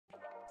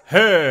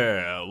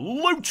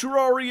Hello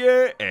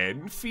Terraria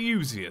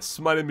enthusiasts,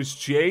 my name is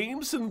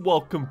James and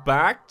welcome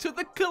back to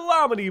the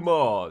Calamity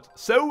Mod.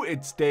 So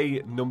it's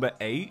day number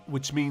 8,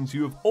 which means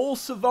you have all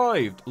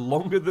survived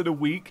longer than a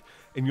week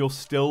and you're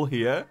still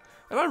here.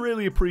 And I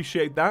really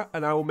appreciate that,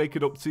 and I will make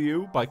it up to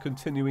you by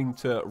continuing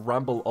to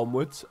ramble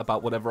onwards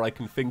about whatever I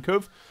can think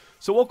of.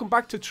 So welcome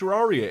back to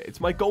Terraria.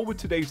 It's my goal with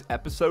today's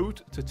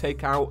episode to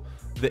take out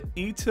the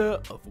Eater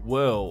of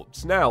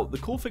Worlds. Now, the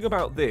cool thing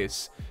about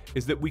this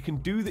is that we can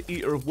do the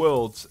Eater of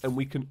Worlds and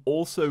we can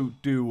also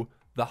do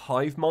the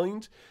Hive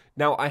Mind.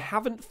 Now, I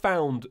haven't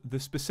found the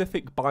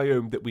specific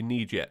biome that we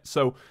need yet,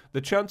 so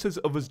the chances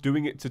of us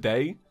doing it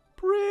today,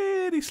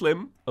 pretty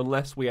slim,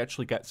 unless we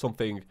actually get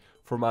something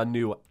from our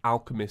new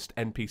Alchemist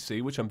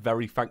NPC, which I'm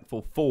very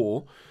thankful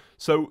for.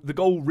 So the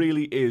goal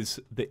really is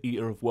the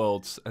Eater of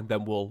Worlds, and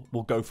then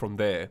we'll go from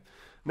there.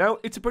 Now,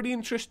 it's a pretty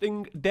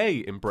interesting day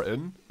in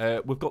Britain.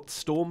 We've got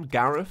Storm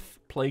Gareth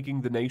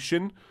plaguing the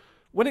nation.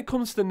 When it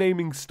comes to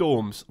naming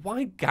storms,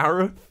 why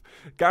Gareth?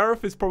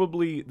 Gareth is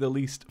probably the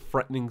least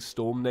threatening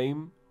storm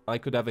name I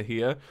could ever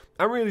hear.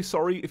 I'm really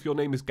sorry if your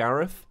name is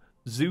Gareth.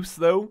 Zeus,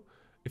 though,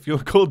 if you're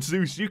called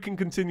Zeus, you can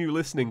continue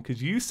listening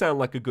because you sound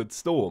like a good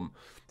storm.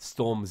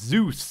 Storm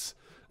Zeus.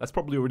 That's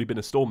probably already been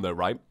a storm, though,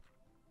 right?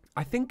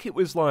 I think it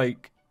was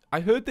like,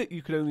 I heard that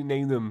you could only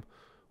name them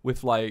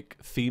with like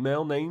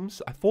female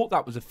names. I thought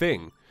that was a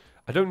thing.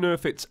 I don't know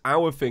if it's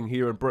our thing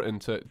here in Britain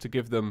to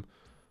give them,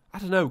 I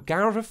don't know,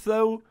 Gareth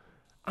though?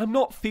 I'm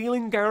not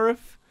feeling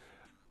Gareth.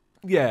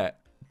 Yeah,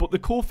 but the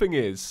cool thing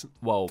is,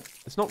 well,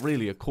 it's not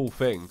really a cool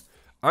thing.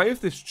 I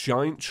have this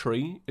giant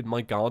tree in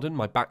my garden,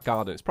 my back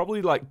garden. It's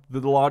probably like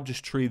the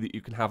largest tree that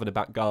you can have in a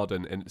back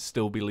garden and it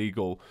still be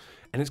legal.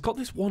 And it's got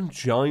this one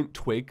giant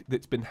twig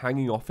that's been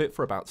hanging off it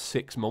for about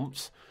 6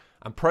 months.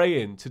 I'm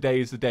praying today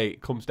is the day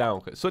it comes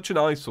down. It's such an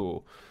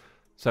eyesore.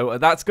 So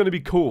that's going to be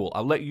cool.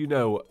 I'll let you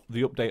know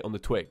the update on the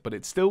twig. But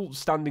it's still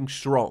standing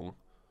strong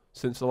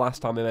since the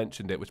last time I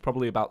mentioned it, which was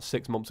probably about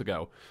 6 months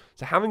ago.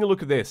 So having a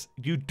look at this.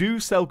 You do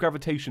sell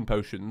gravitation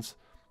potions.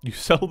 You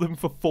sell them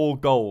for 4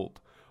 gold.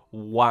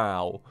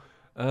 Wow.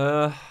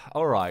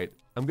 Alright.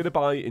 I'm going to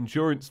buy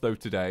endurance though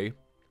today.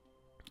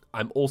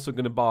 I'm also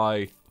going to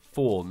buy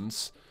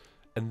thorns.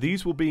 And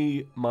these will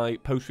be my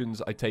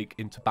potions I take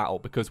into battle,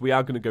 because we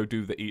are going to go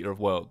do the Eater of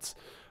Worlds.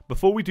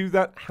 Before we do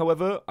that,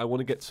 however, I want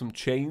to get some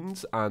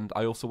chains, and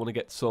I also want to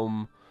get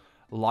some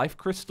life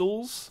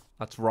crystals.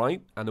 That's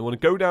right. And I want to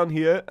go down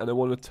here, and I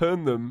want to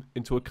turn them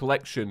into a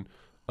collection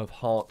of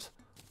heart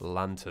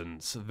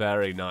lanterns.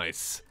 Very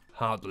nice.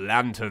 Heart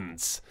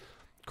lanterns.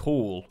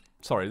 Cool.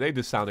 Sorry, they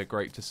just sounded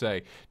great to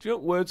say. Do you know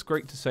what word's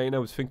great to say? And I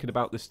was thinking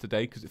about this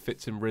today because it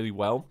fits in really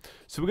well.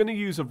 So we're going to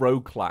use a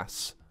rogue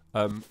class.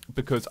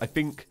 Because I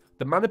think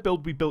the mana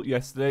build we built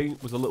yesterday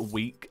was a little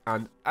weak,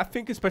 and I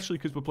think especially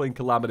because we're playing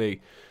Calamity,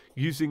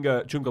 using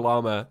jungle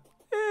armor,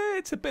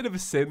 it's a bit of a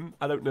sin.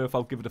 I don't know if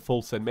I'll give it a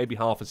full sin, maybe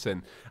half a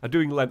sin. I'm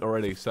doing Lent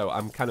already, so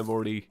I'm kind of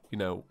already, you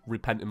know,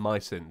 repenting my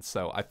sins,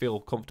 so I feel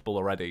comfortable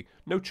already.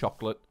 No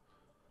chocolate,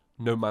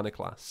 no mana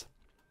class.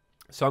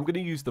 So I'm going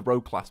to use the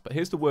rogue class, but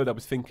here's the word I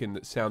was thinking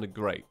that sounded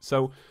great.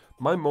 So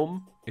my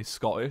mum is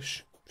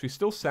Scottish. She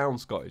still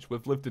sounds Scottish.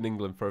 We've lived in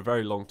England for a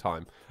very long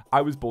time.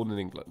 I was born in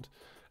England.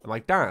 And my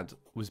dad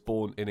was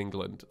born in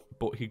England,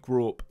 but he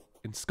grew up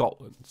in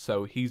Scotland.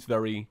 So he's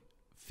very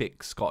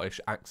thick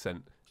Scottish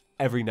accent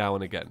every now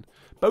and again.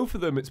 Both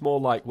of them, it's more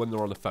like when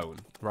they're on the phone,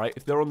 right?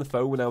 If they're on the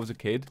phone when I was a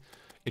kid,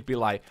 it'd be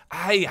like,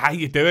 hey, how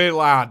you doing,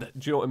 lad?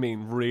 Do you know what I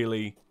mean?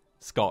 Really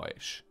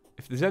Scottish.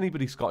 If there's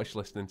anybody Scottish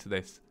listening to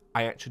this,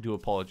 I actually do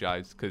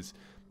apologise because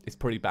it's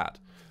pretty bad.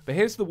 But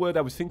here's the word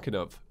I was thinking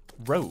of.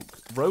 Rogue.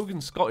 Rogue in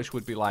Scottish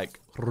would be like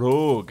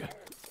rogue.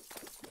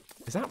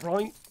 Is that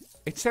right?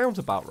 It sounds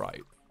about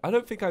right. I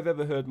don't think I've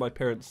ever heard my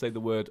parents say the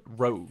word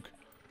rogue.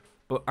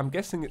 But I'm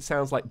guessing it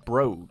sounds like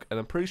brogue. And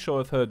I'm pretty sure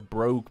I've heard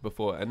brogue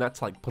before. And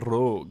that's like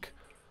brogue.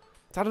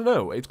 I don't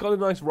know. It's got a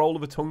nice roll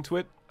of a tongue to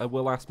it. I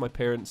will ask my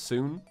parents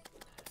soon.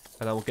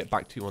 And I will get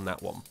back to you on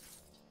that one.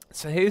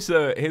 So here's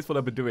what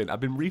I've been doing.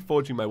 I've been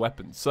reforging my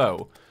weapons.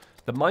 So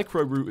the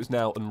micro root is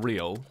now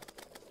unreal.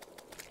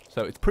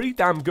 So it's pretty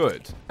damn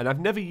good. And I've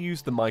never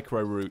used the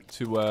micro root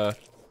to...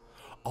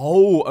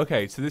 Oh,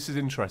 okay. So this is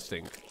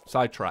interesting.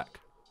 Sidetrack.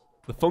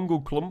 The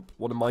fungal clump,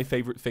 one of my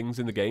favourite things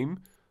in the game.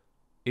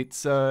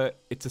 It's a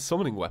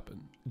summoning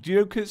weapon. Do you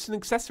know, because it's an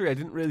accessory, I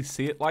didn't really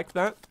see it like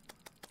that.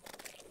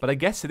 But I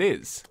guess it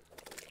is.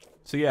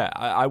 So yeah,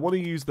 I want to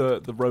use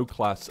the rogue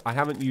class. I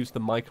haven't used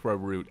the micro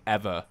root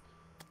ever.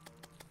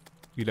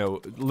 You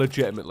know,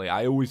 legitimately,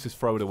 I always just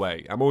throw it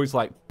away. I'm always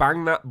like,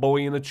 bang that boy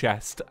in the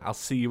chest. I'll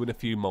see you in a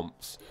few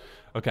months.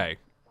 Okay.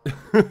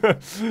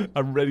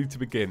 I'm ready to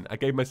begin. I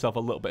gave myself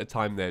a little bit of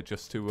time there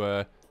just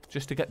to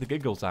get the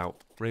giggles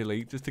out,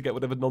 really. Just to get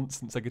whatever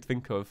nonsense I could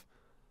think of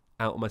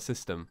out of my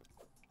system.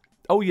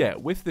 Oh yeah,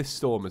 with this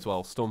storm as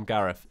well, Storm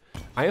Gareth,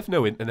 I have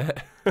no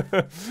internet.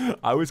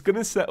 I was going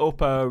to set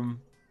up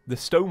the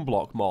stone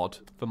block mod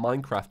for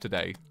Minecraft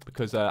today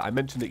because I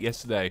mentioned it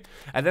yesterday,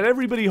 and then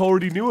everybody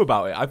already knew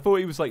about it. I thought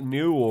it was like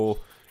new, or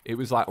It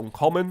was like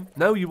uncommon.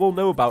 Now you all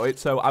know about it,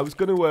 so I was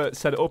going to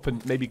set it up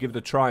and maybe give it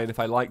a try, and if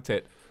I liked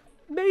it,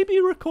 maybe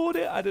record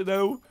it, I don't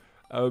know.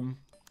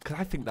 Because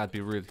I think that'd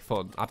be really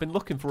fun. I've been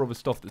looking for other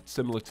stuff that's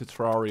similar to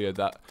Terraria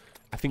that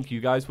I think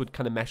you guys would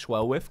kind of mesh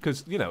well with,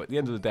 because, you know, at the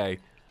end of the day,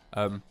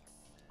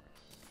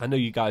 I know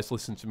you guys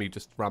listen to me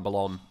just ramble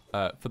on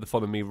for the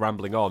fun of me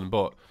rambling on,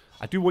 but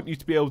I do want you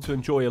to be able to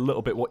enjoy a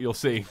little bit what you're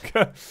seeing.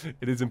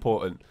 It is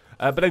important.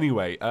 But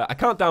anyway, I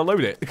can't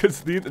download it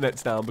because the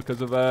internet's down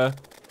because of the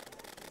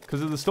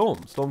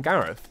Storm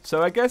Gareth.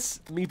 So I guess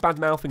me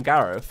bad-mouthing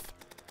Gareth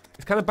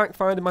is kind of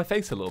backfired in my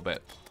face a little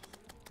bit.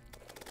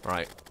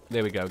 Right,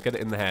 there we go. Get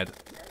it in the head.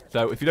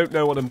 So if you don't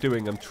know what I'm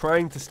doing, I'm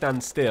trying to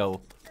stand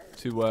still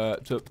to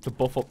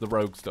buff up the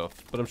rogue stuff.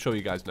 But I'm sure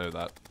you guys know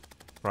that.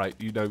 Right,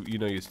 you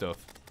know your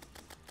stuff.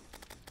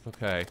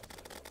 Okay.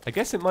 I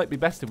guess it might be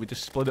best if we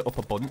just split it up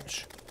a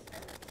bunch.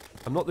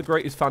 I'm not the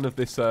greatest fan of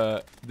this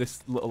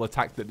this little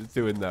attack that it's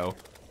doing, though.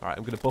 Alright,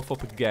 I'm going to buff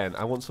up again.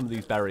 I want some of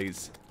these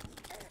berries.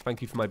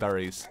 Thank you for my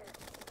berries.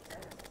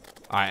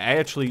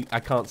 Alright, I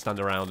can't stand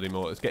around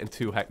anymore. It's getting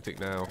too hectic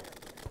now.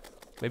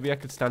 Maybe I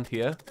could stand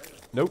here?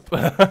 Nope.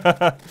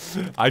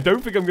 I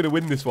don't think I'm going to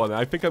win this one.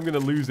 I think I'm going to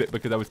lose it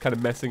because I was kind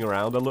of messing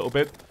around a little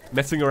bit.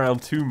 Messing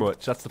around too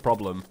much. That's the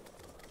problem.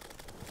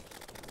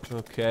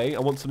 Okay, I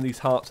want some of these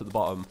hearts at the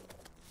bottom.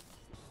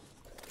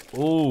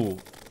 Oh,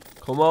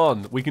 come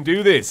on. We can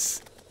do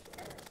this.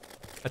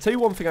 I tell you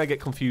one thing I get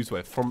confused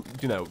with from,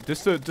 you know,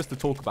 just to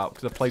talk about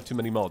because I've played too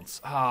many mods.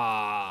 Come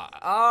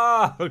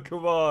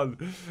on.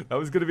 That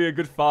was going to be a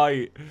good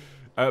fight.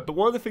 But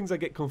one of the things I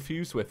get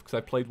confused with, because I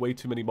played way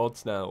too many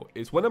mods now,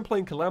 is when I'm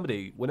playing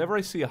Calamity, whenever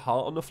I see a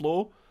heart on the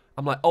floor,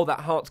 I'm like, oh,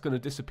 that heart's going to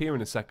disappear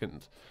in a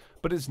second.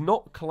 But it's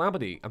not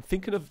Calamity. I'm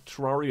thinking of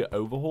Terraria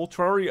Overhaul.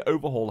 Terraria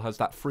Overhaul has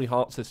that free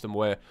heart system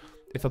where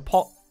if a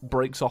pot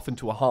breaks off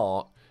into a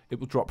heart, it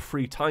will drop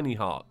 3 tiny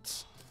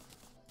hearts.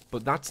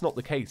 But that's not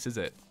the case, is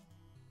it?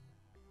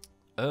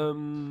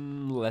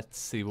 Let's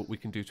see what we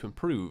can do to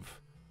improve.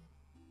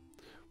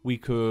 We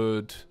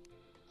could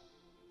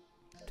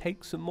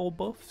take some more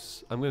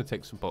buffs. I'm going to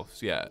take some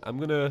buffs, yeah. I'm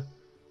going to...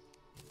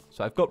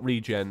 So I've got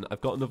regen.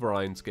 I've got another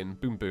iron skin.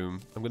 Boom, boom.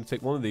 I'm going to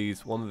take one of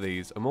these, one of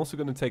these. I'm also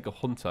going to take a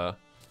hunter.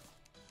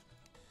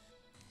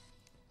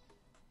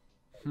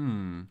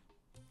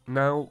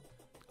 Now,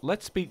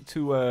 let's speak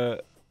to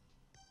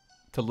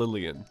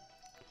Lillian.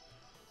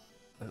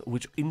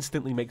 Which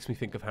instantly makes me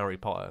think of Harry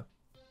Potter.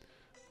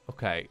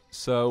 Okay,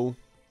 so...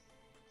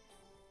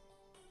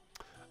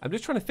 I'm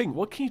just trying to think,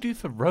 what can you do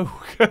for Rogue?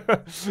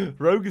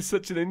 Rogue is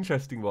such an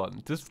interesting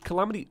one. Does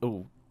Calamity...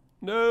 Oh,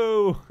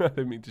 no! I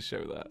didn't mean to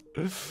show that.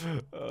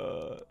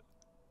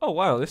 Oh,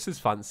 wow, this is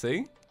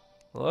fancy.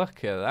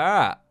 Look at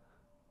that.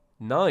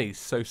 Nice.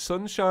 So,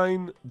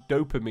 Sunshine,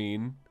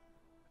 Dopamine,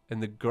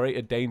 and the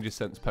Greater Danger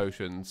Sense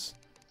potions.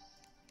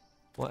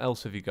 What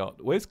else have you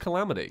got? Where's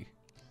Calamity?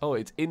 Oh,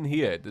 it's in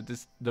here.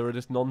 There are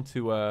just none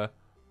to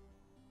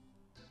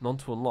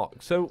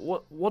unlock. So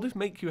what does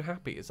make you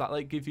happy? Is that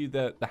like give you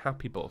the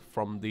happy buff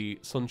from the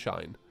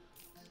Sunshine?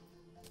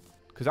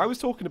 Because I was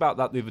talking about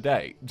that the other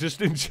day,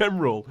 just in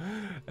general,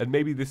 and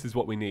maybe this is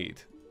what we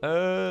need.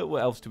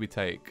 What else do we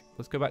take?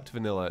 Let's go back to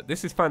vanilla.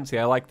 This is fancy.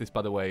 I like this,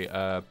 by the way.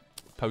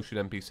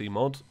 Potion NPC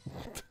mod.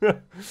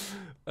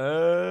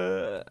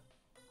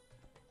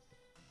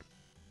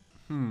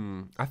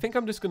 I think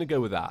I'm just going to go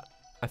with that.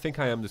 I think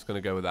I am just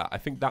going to go with that. I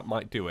think that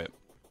might do it.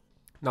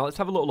 Now, let's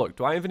have a little look.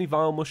 Do I have any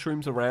vile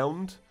mushrooms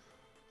around?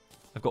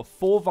 I've got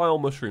 4 vile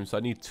mushrooms, so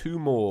I need 2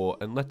 more.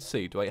 And let's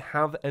see. Do I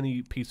have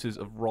any pieces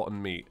of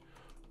rotten meat?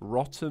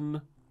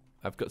 Rotten.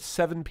 I've got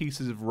 7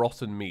 pieces of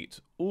rotten meat.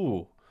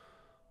 Ooh.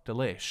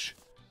 Delish.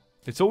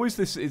 It's always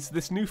this... It's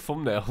this new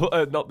thumbnail.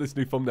 Not this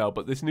new thumbnail,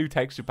 but this new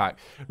texture pack.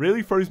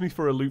 Really throws me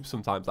for a loop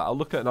sometimes. Like, I'll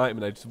look at an item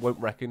and I just won't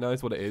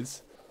recognize what it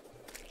is.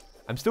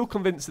 I'm still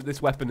convinced that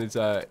this weapon is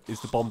the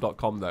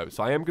bomb.com, though.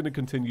 So I am going to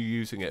continue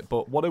using it.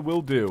 But what I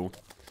will do...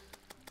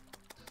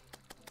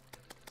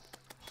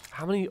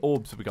 How many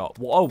orbs have we got?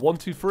 Oh, 1,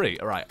 2, 3.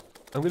 All right.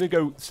 I'm going to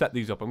go set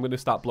these up. I'm going to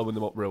start blowing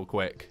them up real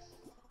quick.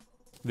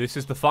 This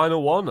is the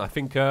final one. I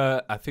think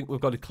we've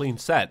got a clean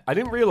set. I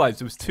didn't realize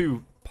there was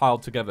 2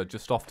 piled together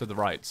just off to the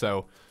right.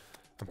 So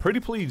I'm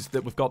pretty pleased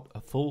that we've got a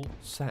full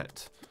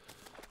set.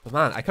 But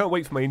man, I can't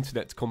wait for my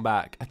internet to come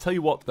back. I tell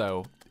you what,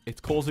 though.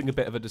 It's causing a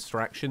bit of a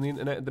distraction, the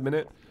internet, at the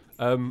minute.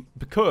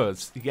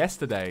 Because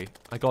yesterday,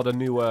 I got a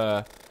new...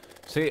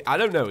 See, I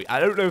don't know. I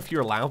don't know if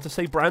you're allowed to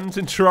say brands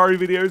in Terraria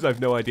videos. I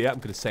have no idea. I'm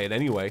going to say it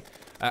anyway.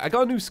 I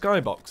got a new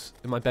skybox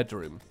in my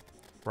bedroom,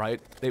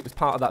 right? It was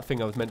part of that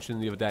thing I was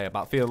mentioning the other day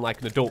about feeling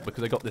like an adult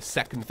because I got this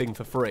second thing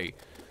for free.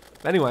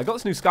 Anyway, I got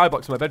this new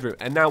skybox in my bedroom.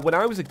 And now, when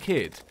I was a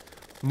kid,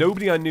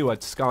 nobody I knew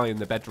had sky in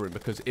the bedroom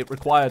because it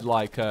required,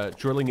 like,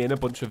 drilling in a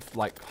bunch of,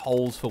 like,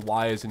 holes for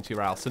wires into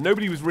your house. So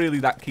nobody was really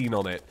that keen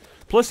on it.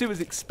 Plus, it was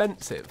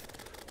expensive.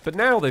 But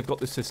now they've got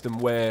this system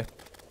where...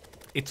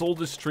 It's all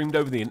just streamed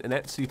over the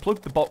internet, so you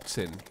plug the box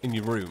in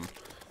your room,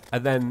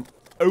 and then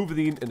over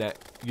the internet,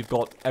 you've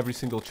got every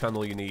single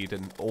channel you need,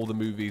 and all the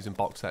movies and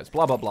box sets,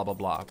 blah, blah, blah, blah,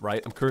 blah,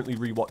 right? I'm currently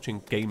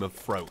rewatching Game of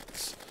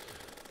Thrones.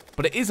 But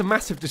But it is a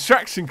massive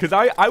distraction because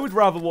I would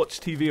rather watch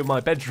TV in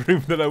my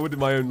bedroom than I would in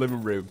my own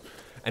living room.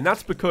 And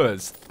that's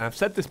because, I've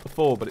said this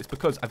before, but it's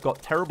because I've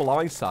got terrible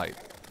eyesight.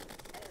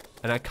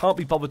 And I can't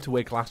be bothered to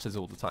wear glasses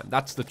all the time.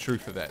 That's the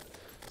truth of it.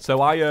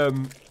 So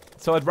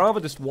I'd rather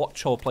just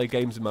watch or play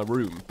games in my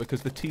room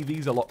because the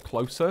TV's a lot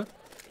closer.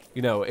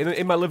 You know,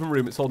 in my living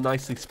room, it's all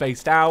nicely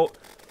spaced out.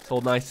 It's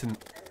all nice and,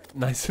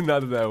 I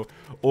don't know,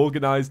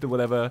 organized or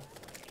whatever.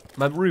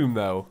 My room,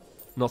 though,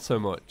 not so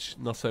much.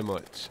 Not so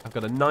much. I've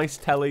got a nice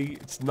telly.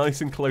 It's nice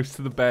and close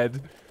to the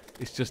bed.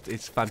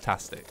 It's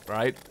fantastic,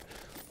 right?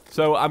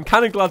 So I'm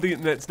kind of glad the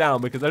internet's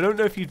down because I don't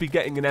know if you'd be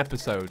getting an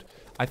episode.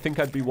 I think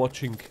I'd be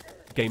watching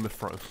Game of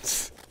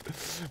Thrones,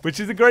 which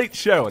is a great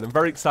show, and I'm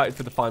very excited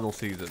for the final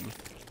season.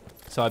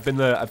 So I've been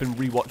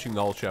rewatching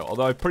the whole show,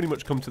 although I've pretty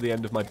much come to the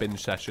end of my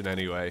binge session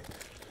anyway.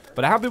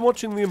 But I have been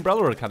watching The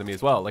Umbrella Academy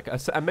as well. Like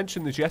I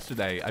mentioned this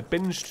yesterday, I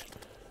binged.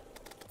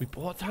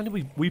 What time did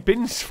we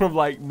binged from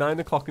like 9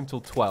 o'clock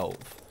until 12.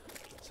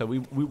 So we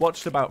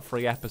watched about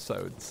 3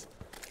 episodes.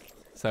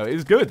 So it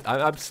was good.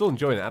 I'm still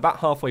enjoying it. I'm about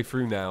halfway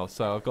through now,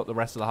 so I've got the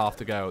rest of the half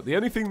to go. The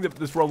only thing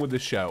that's wrong with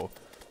this show,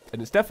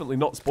 and it's definitely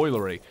not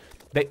spoilery,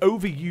 they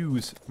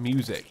overuse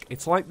music.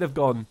 It's like they've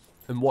gone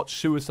and watched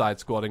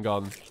Suicide Squad and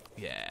gone,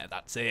 yeah,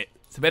 that's it.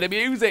 It's a bit of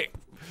music.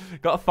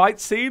 Got a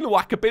fight scene,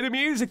 whack a bit of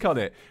music on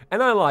it.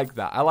 And I like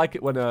that. I like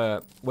it when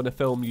a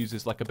film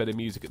uses like a bit of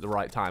music at the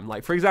right time.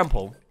 Like, for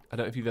example, I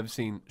don't know if you've ever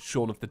seen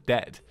Shaun of the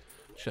Dead,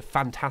 which is a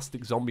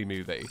fantastic zombie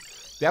movie.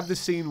 They have this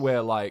scene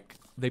where, like,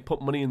 they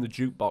put money in the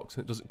jukebox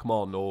and it doesn't come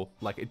on, or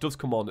like it does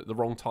come on at the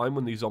wrong time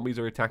when these zombies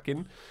are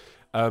attacking.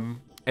 And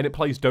it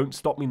plays Don't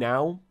Stop Me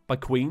Now by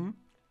Queen.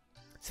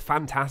 It's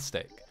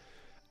fantastic.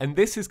 And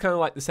this is kind of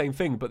like the same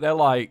thing, but they're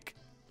like,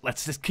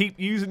 let's just keep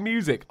using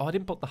music. Oh, I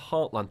didn't put the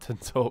heart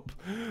lanterns up.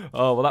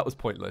 Oh, well, that was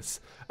pointless.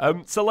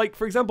 So like,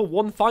 for example,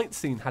 one fight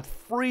scene had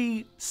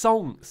 3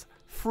 songs,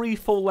 3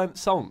 full-length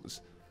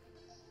songs.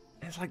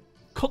 And it's like,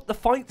 cut the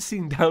fight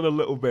scene down a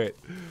little bit.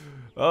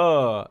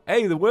 Oh,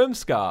 hey, the worm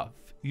scarf.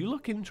 You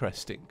look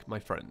interesting, my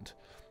friend.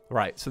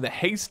 Right, so the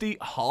Hasty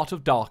Heart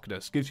of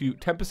Darkness gives you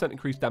 10%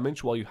 increased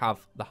damage while you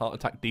have the heart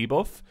attack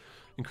debuff.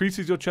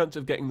 Increases your chance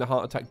of getting the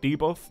heart attack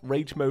debuff.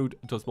 Rage mode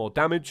does more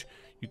damage.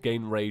 You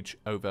gain rage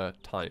over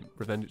time.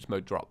 Revenge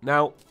mode drop.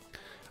 Now,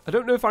 I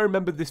don't know if I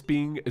remember this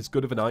being as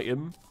good of an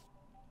item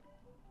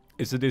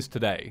as it is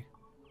today.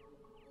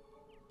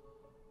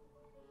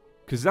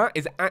 Because that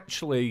is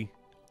actually,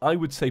 I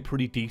would say,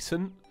 pretty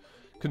decent.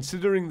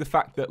 Considering the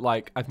fact that,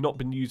 like, I've not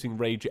been using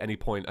rage at any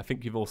point. I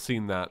think you've all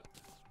seen that.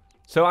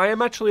 So I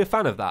am actually a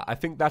fan of that. I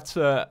think that's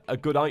a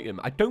good item.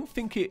 I don't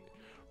think it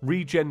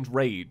regened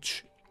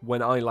rage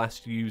when I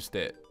last used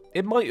it.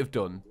 It might have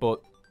done,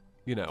 but,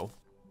 you know.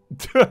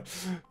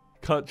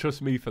 Can't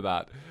trust me for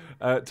that.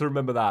 To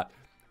remember that.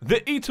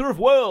 The Eater of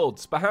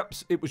Worlds!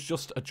 Perhaps it was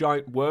just a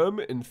giant worm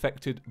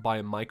infected by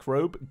a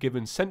microbe,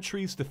 given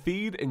centuries to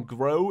feed and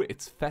grow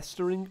its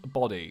festering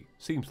body.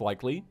 Seems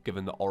likely,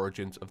 given the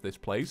origins of this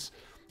place.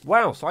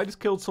 Wow, so I just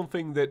killed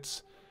something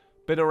that's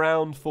been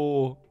around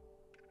for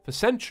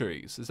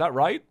centuries. Is that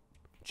right?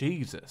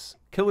 Jesus.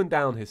 Killing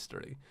down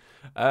history.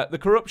 The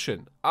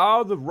corruption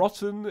are the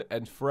rotten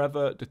and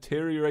forever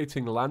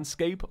deteriorating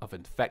landscape of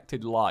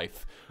infected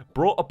life.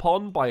 Brought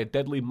upon by a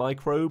deadly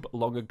microbe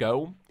long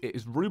ago, it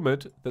is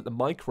rumored that the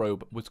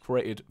microbe was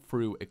created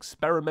through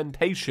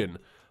experimentation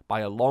by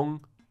a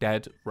long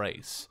dead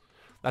race.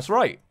 That's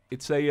right.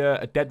 It's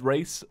a dead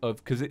race of,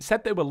 because it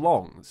said they were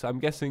long, so I'm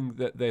guessing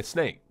that they're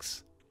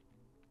snakes.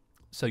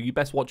 So you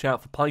best watch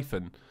out for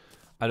Python.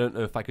 I don't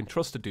know if I can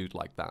trust a dude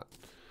like that.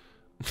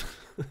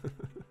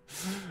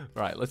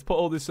 Right, let's put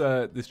all this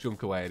this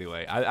junk away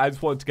anyway. I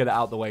just wanted to get it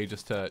out of the way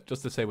just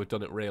to say we've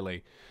done it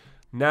really.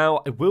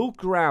 Now, I will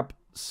grab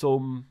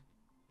some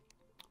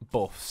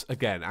buffs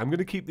again. I'm going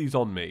to keep these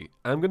on me.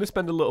 I'm going to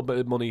spend a little bit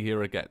of money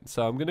here again.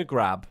 So I'm going to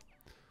grab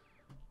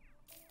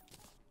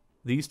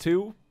these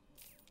 2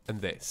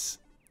 and this.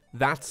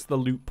 That's the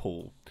loot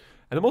pool.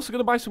 And I'm also going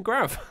to buy some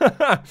grav.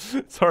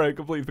 Sorry, I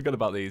completely forgot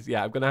about these.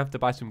 Yeah, I'm going to have to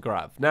buy some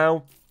grav.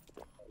 Now,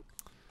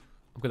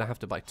 I'm going to have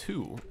to buy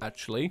 2,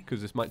 actually,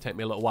 because this might take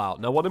me a little while.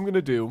 Now, what I'm going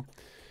to do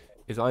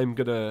is I'm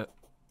going to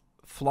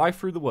fly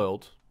through the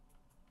world.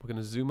 We're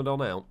going to zoom it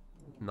on out.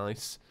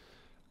 Nice.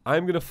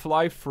 I'm going to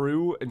fly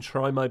through and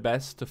try my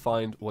best to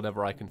find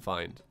whatever I can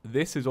find.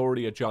 This is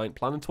already a giant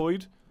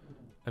planetoid.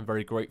 I'm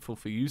very grateful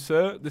for you,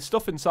 sir. There's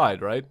stuff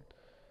inside, right?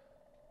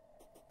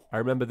 I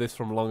remember this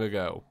from long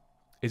ago.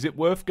 Is it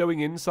worth going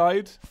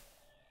inside?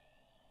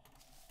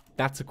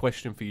 That's a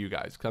question for you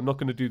guys, because I'm not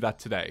going to do that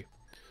today.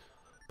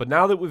 But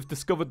now that we've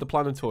discovered the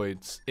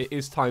planetoids, it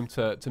is time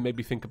to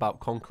maybe think about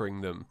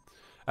conquering them.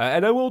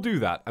 And I will do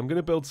that. I'm going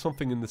to build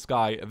something in the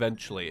sky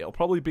eventually. It'll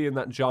probably be in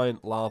that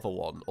giant lava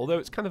one. Although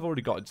it's kind of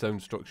already got its own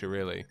structure,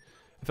 really.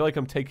 I feel like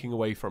I'm taking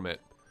away from it.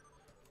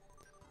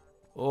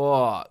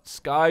 Oh,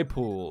 sky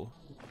pool.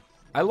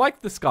 I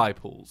like the sky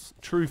pools,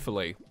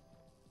 truthfully.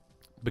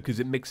 Because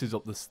it mixes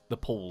up the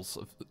pools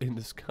in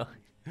the sky.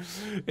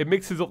 It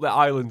mixes up the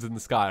islands in the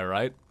sky,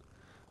 right?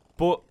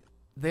 But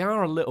they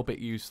are a little bit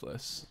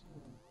useless.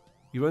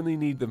 You only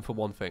need them for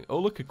one thing. Oh,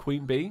 look, a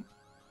queen bee.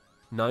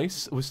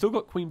 Nice. We've still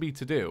got queen bee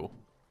to do.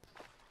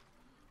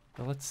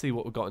 Now, let's see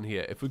what we've got in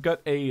here. If we've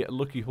got a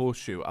lucky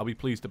horseshoe, I'll be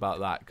pleased about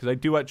that. Because I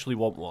do actually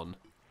want one.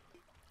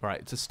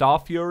 Alright, it's a Star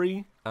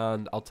Fury.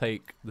 And I'll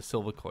take the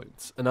silver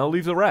coins. And I'll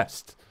leave the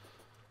rest.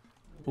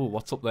 Oh,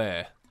 what's up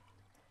there?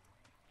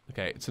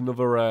 Okay, it's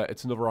another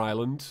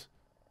island.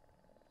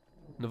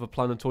 Another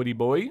planetoidy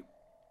boy.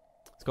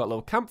 It's got a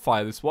little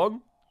campfire, this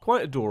one.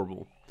 Quite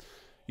adorable.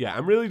 Yeah,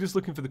 I'm really just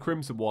looking for the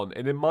crimson one.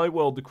 And in my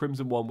world, the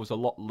crimson one was a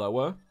lot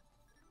lower.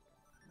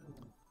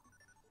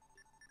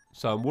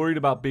 So I'm worried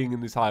about being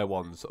in these higher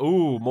ones.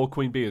 Ooh, more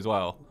queen bee as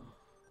well.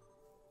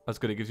 That's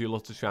good. It gives you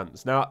lots of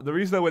chance. Now, the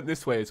reason I went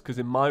this way is because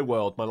in my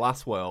world, my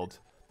last world,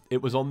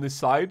 it was on this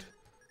side.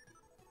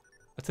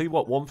 I'll tell you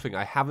what, one thing.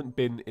 I haven't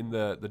been in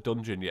the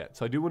dungeon yet.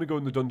 So I do want to go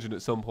in the dungeon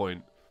at some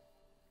point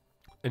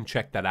and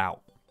check that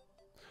out.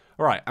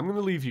 Alright, I'm going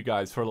to leave you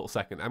guys for a little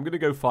second. I'm going to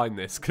go find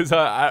this because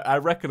I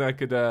reckon I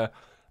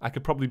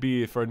could probably be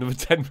here for another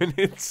 10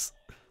 minutes.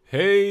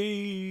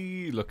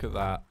 Hey, look at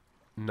that.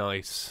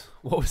 Nice.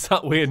 What was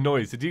that weird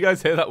noise? Did you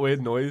guys hear that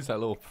weird noise? That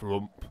little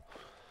thump.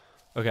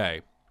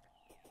 Okay.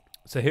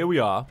 So here we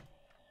are.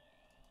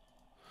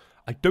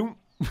 I don't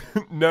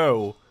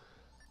know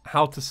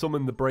how to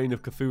summon the Brain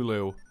of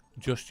Cthulhu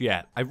just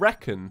yet. I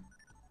reckon,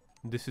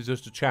 this is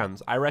just a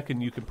chance, I reckon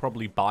you can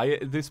probably buy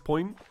it at this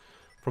point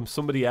from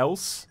somebody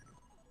else.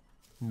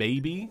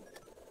 Maybe.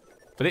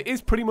 But it is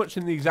pretty much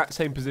in the exact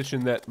same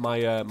position that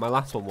my my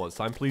last one was.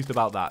 So I'm pleased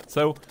about that.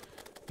 So,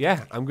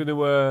 yeah, I'm going to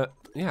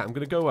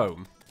go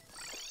home.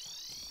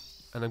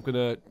 And I'm going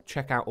to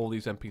check out all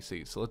these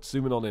NPCs. So let's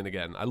zoom in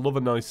again. I love a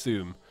nice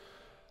zoom.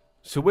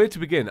 So where to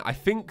begin? I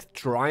think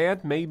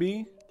Dryad,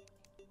 maybe?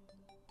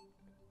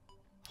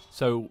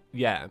 So,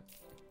 yeah.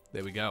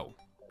 There we go.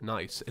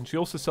 Nice. And she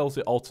also sells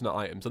the alternate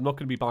items. I'm not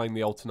going to be buying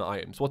the alternate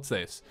items. What's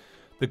this?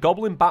 The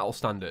Goblin Battle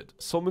Standard.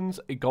 Summons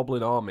a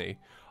Goblin Army.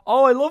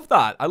 Oh, I love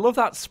that. I love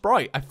that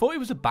sprite. I thought it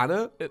was a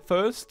banner at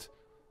first.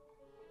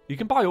 You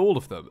can buy all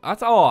of them.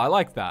 Oh, I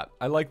like that.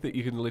 I like that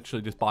you can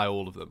literally just buy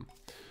all of them.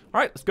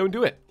 Alright, let's go and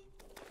do it.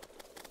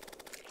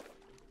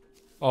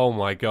 Oh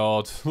my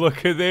god.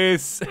 Look at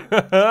this.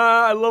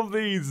 I love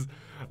these.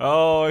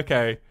 Oh,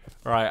 okay.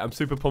 Alright, I'm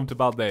super pumped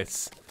about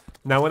this.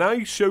 Now, when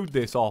I showed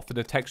this off in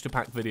a texture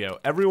pack video,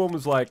 everyone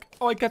was like,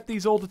 oh, I get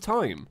these all the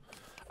time.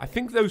 I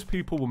think those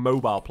people were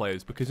mobile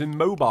players, because in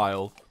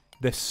mobile,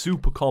 they're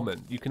super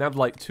common. You can have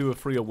like 2 or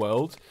 3 a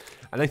world.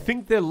 And I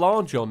think they're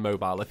larger on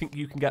mobile. I think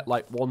you can get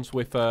like ones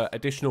with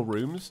additional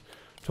rooms.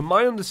 To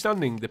my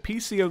understanding, the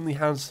PC only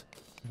has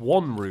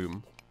 1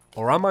 room.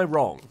 Or am I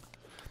wrong?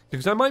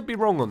 Because I might be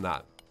wrong on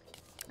that.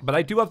 But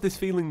I do have this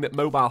feeling that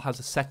mobile has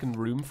a 2nd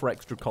room for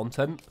extra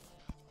content.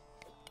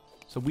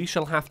 So we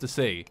shall have to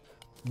see.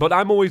 But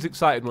I'm always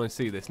excited when I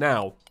see this.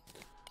 Now,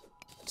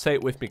 say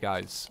it with me,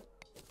 guys.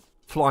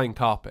 Flying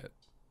carpet.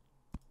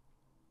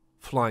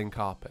 Flying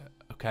carpet,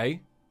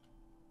 okay?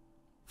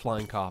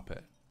 Flying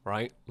carpet,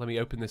 right? Let me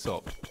open this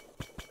up.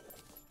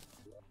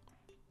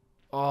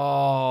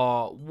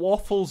 Oh,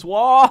 waffles,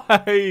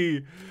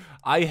 why?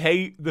 I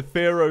hate the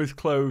Pharaoh's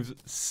clothes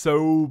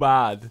so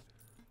bad.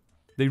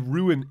 They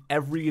ruin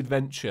every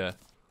adventure.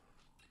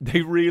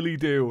 They really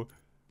do.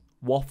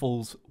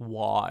 Waffles,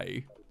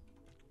 why?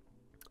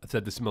 I've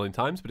said this a million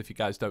times, but if you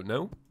guys don't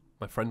know,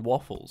 my friend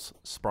Waffles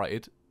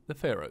sprited the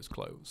Pharaoh's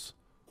clothes.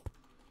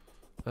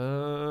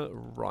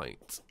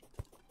 Right.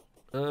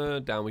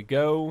 Down we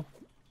go.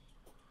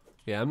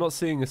 Yeah, I'm not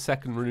seeing a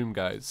 2nd room,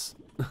 guys.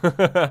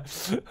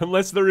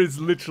 Unless there is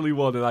literally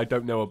one and I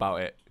don't know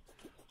about it.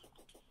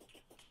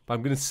 But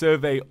I'm going to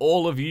survey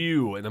all of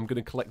you, and I'm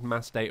going to collect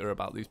mass data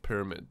about these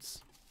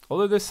pyramids.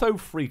 Although they're so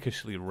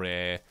freakishly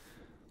rare.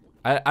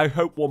 I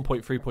hope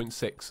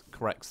 1.3.6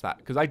 corrects that,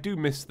 because I do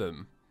miss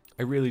them.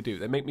 I really do.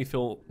 They make me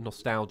feel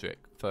nostalgic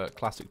for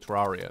classic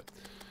Terraria.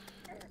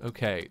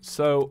 Okay,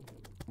 so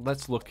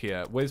let's look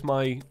here. Where's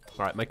my...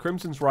 Alright, my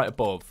crimson's right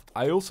above.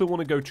 I also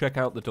want to go check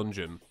out the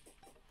dungeon.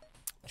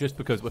 Just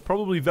because we're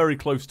probably very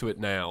close to it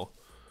now.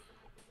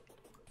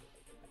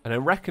 And I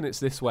reckon it's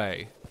this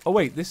way. Oh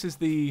wait, this is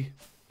the...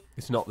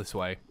 It's not this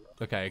way.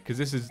 Okay, because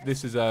this is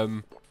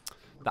the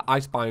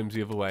ice biome's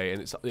the other way,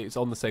 and it's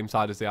on the same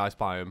side as the ice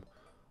biome.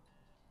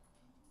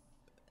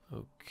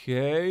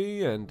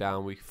 Okay, and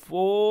down we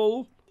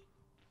fall.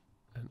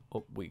 And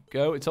up we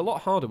go. It's a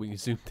lot harder when you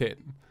zoomed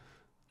in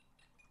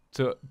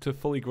to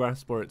fully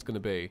grasp where it's going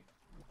to be.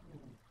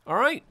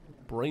 Alright,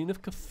 Brain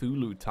of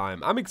Cthulhu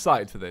time. I'm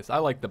excited for this. I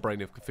like the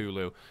Brain of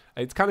Cthulhu.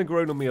 It's kind of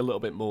grown on me a little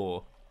bit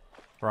more.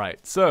 Right,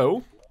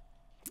 so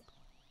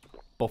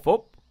buff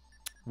up.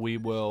 We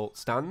will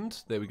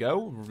stand. There we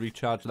go.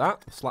 Recharge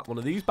that. Slap one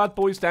of these bad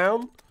boys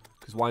down.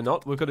 Because why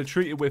not? We're going to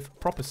treat it with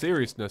proper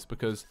seriousness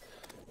because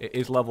it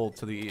is leveled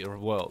to the Eater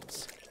of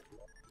Worlds.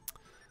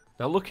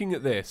 Now, looking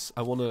at this,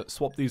 I want to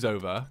swap these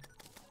over.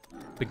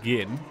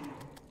 Begin.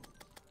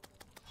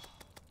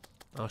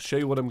 I'll show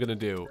you what I'm going to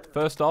do.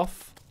 First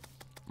off,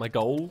 my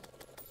goal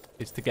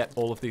is to get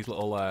all of these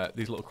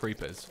little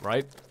creepers,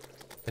 right?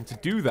 And to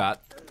do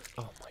that...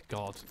 Oh, my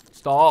God.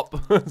 Stop.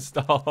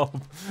 Stop.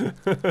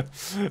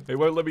 It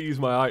won't let me use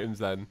my items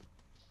then.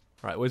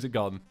 Right, where's it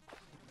gone?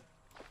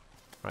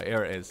 Right,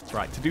 here it is.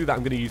 Right, to do that, I'm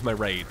going to use my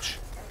rage.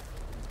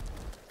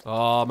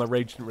 Oh, my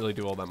rage didn't really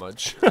do all that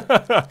much.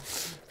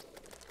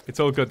 It's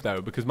all good,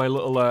 though, because my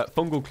little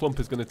fungal clump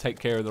is going to take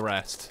care of the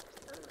rest.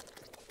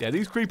 Yeah,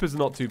 these creepers are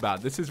not too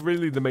bad. This is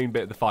really the main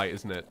bit of the fight,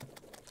 isn't it?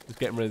 Just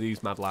getting rid of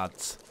these mad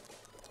lads.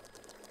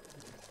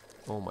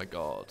 Oh, my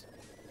God.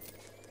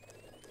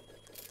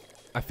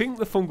 I think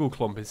the fungal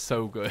clump is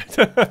so good.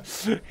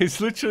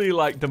 It's literally,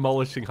 like,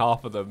 demolishing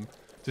half of them.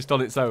 Just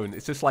on its own.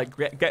 It's just like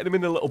getting them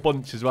in a little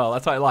bunch as well.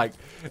 That's what I like.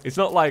 It's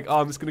not like,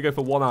 oh, I'm just going to go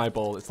for one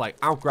eyeball. It's like,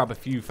 I'll grab a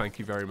few, thank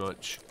you very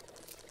much.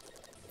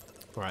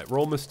 Alright, we're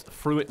almost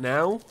through it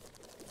now.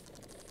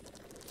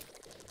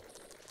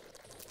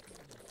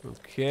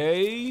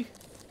 Okay.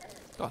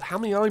 God, how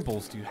many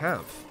eyeballs do you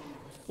have?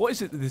 What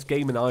is it with this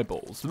game and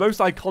eyeballs? The most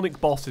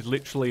iconic boss is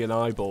literally an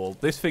eyeball.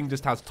 This thing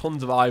just has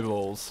tons of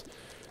eyeballs.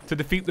 To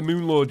defeat the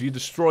Moon Lord, you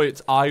destroy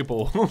its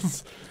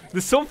eyeballs.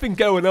 There's something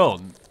going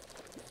on.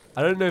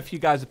 I don't know if you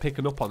guys are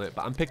picking up on it,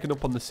 but I'm picking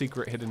up on the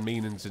secret hidden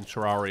meanings in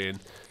Terraria.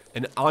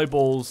 And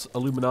eyeballs,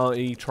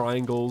 Illuminati,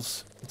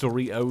 triangles,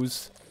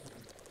 Doritos.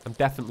 I'm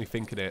definitely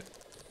thinking it.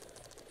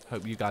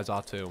 Hope you guys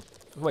are too.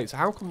 Wait, so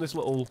how come this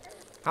little...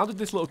 How did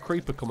this little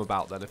creeper come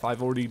about then, if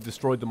I've already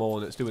destroyed them all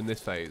and it's doing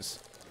this phase?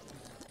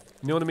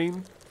 You know what I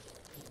mean?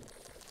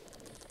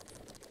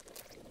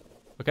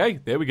 Okay,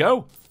 there we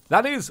go.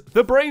 That is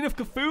the Brain of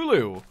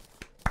Cthulhu.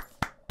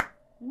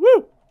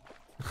 Woo!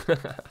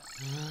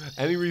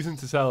 Any reason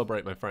to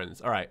celebrate, my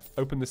friends. Alright,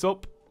 open this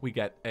up. We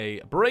get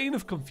a Brain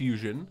of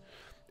Confusion.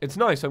 It's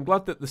nice. I'm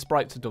glad that the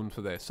sprites are done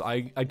for this.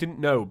 I didn't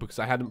know because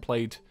I hadn't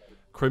played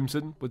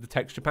Crimson with the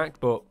texture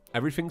pack, but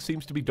everything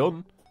seems to be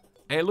done.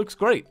 And it looks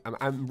great.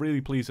 I'm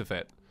really pleased with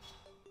it.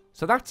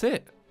 So that's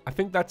it. I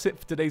think that's it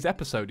for today's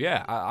episode.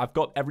 Yeah, I've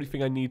got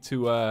everything I need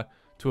to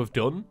have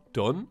done.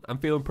 I'm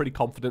feeling pretty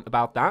confident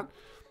about that.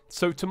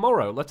 So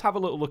tomorrow, let's have a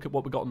little look at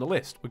what we got on the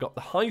list. We got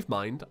the Hive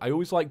Mind. I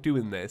always like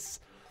doing this.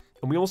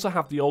 And we also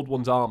have the Old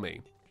One's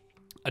Army.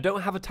 I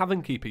don't have a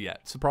Tavern Keeper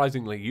yet,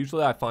 surprisingly.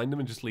 Usually I find them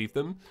and just leave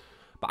them.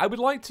 But I would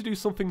like to do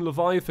something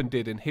Leviathan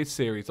did in his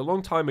series a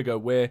long time ago,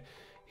 where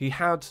he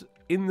had,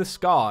 in the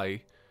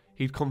sky,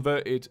 he'd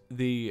converted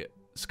the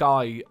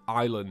Sky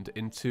Island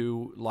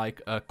into,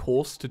 like, a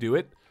course to do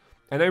it.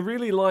 And I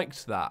really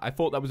liked that. I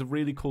thought that was a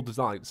really cool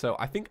design. So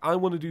I think I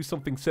want to do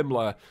something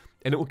similar,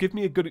 and it will give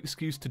me a good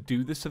excuse to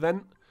do this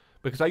event.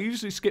 Because I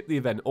usually skip the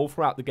event all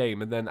throughout the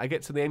game, and then I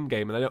get to the end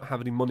game, and I don't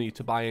have any money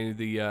to buy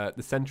any of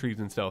the sentries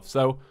and stuff.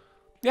 So,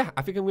 yeah,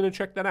 I think I'm going to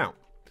check that out.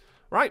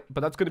 Right,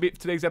 but that's going to be it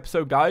for today's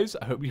episode, guys.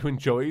 I hope you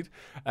enjoyed.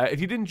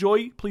 If you did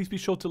enjoy, please be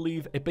sure to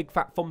leave a big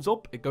fat thumbs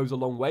up. It goes a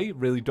long way, it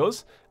really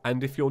does.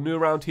 And if you're new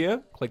around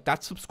here, click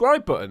that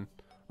subscribe button.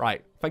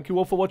 Right, thank you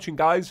all for watching,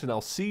 guys, and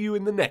I'll see you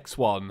in the next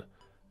one.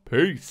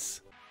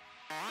 Peace.